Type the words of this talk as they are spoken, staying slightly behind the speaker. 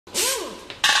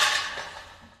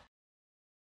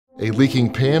A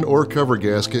leaking pan or cover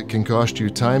gasket can cost you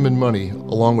time and money,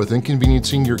 along with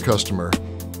inconveniencing your customer.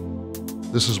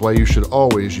 This is why you should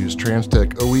always use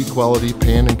TransTec OE quality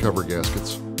pan and cover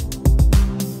gaskets.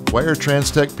 Why are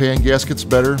TransTec pan gaskets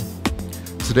better?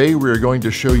 Today we are going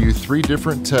to show you 3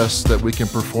 different tests that we can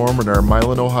perform in our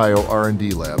Milan, Ohio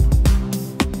R&D lab.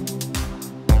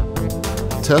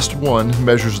 Test 1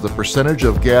 measures the percentage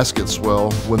of gasket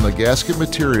swell when the gasket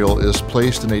material is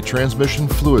placed in a transmission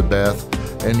fluid bath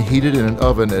and heated in an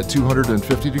oven at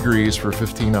 250 degrees for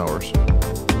 15 hours.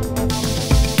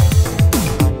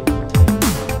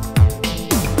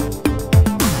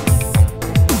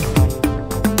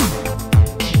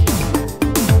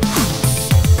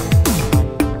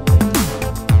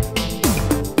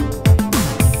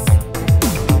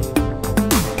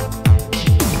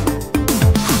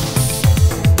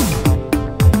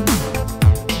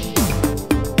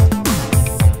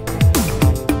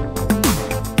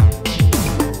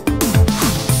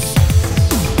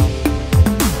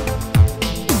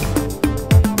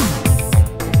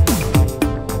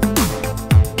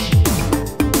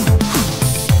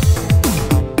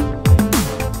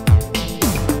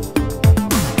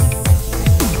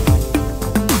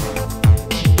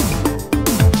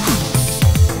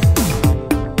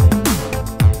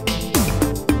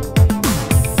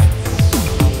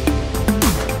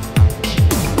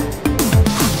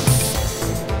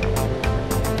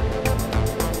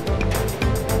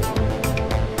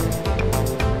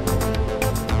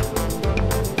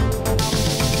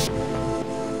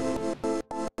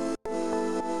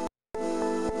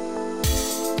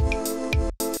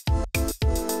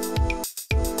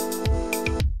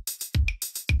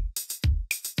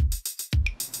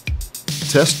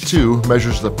 Test 2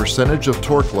 measures the percentage of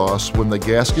torque loss when the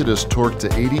gasket is torqued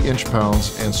to 80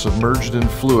 inch-pounds and submerged in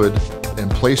fluid and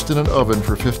placed in an oven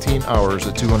for 15 hours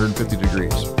at 250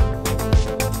 degrees.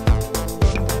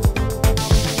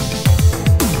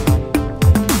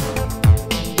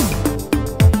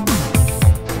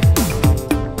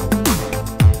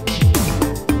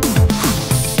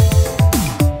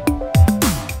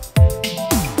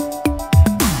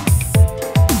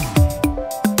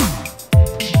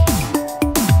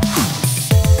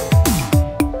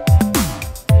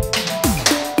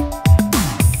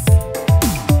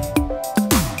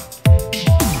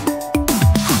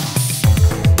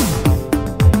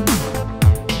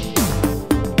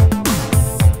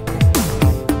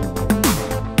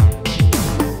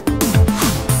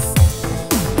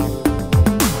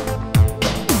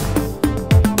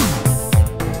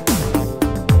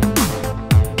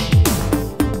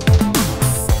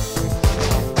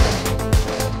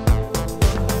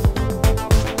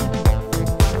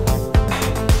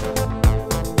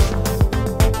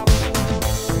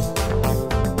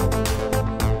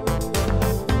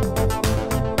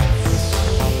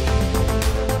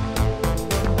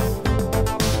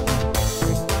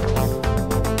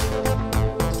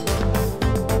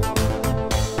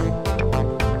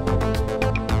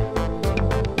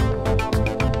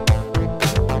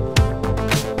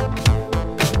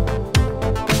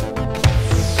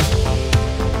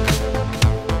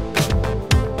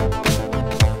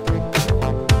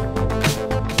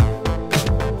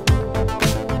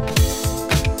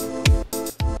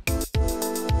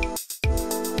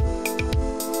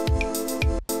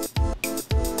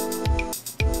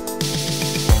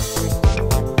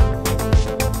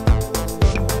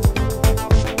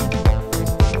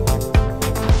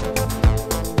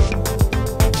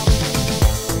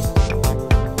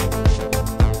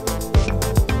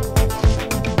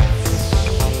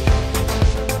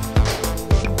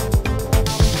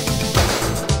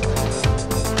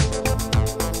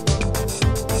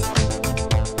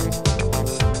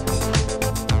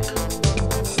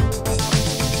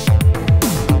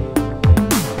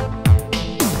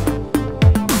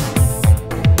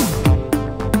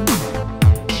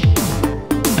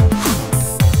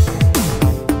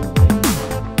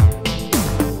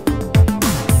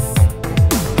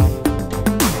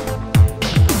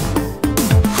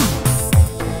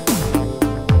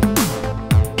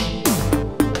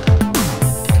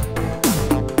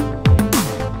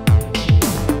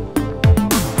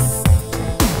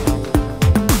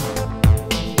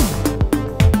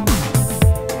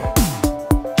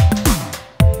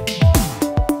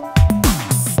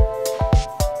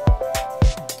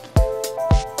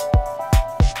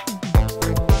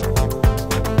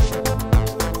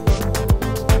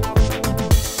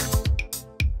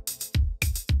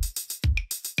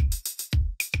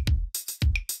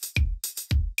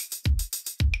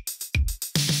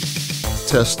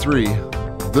 Test 3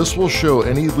 This will show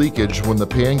any leakage when the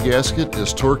pan gasket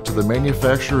is torqued to the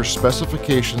manufacturer's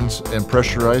specifications and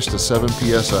pressurized to 7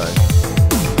 psi.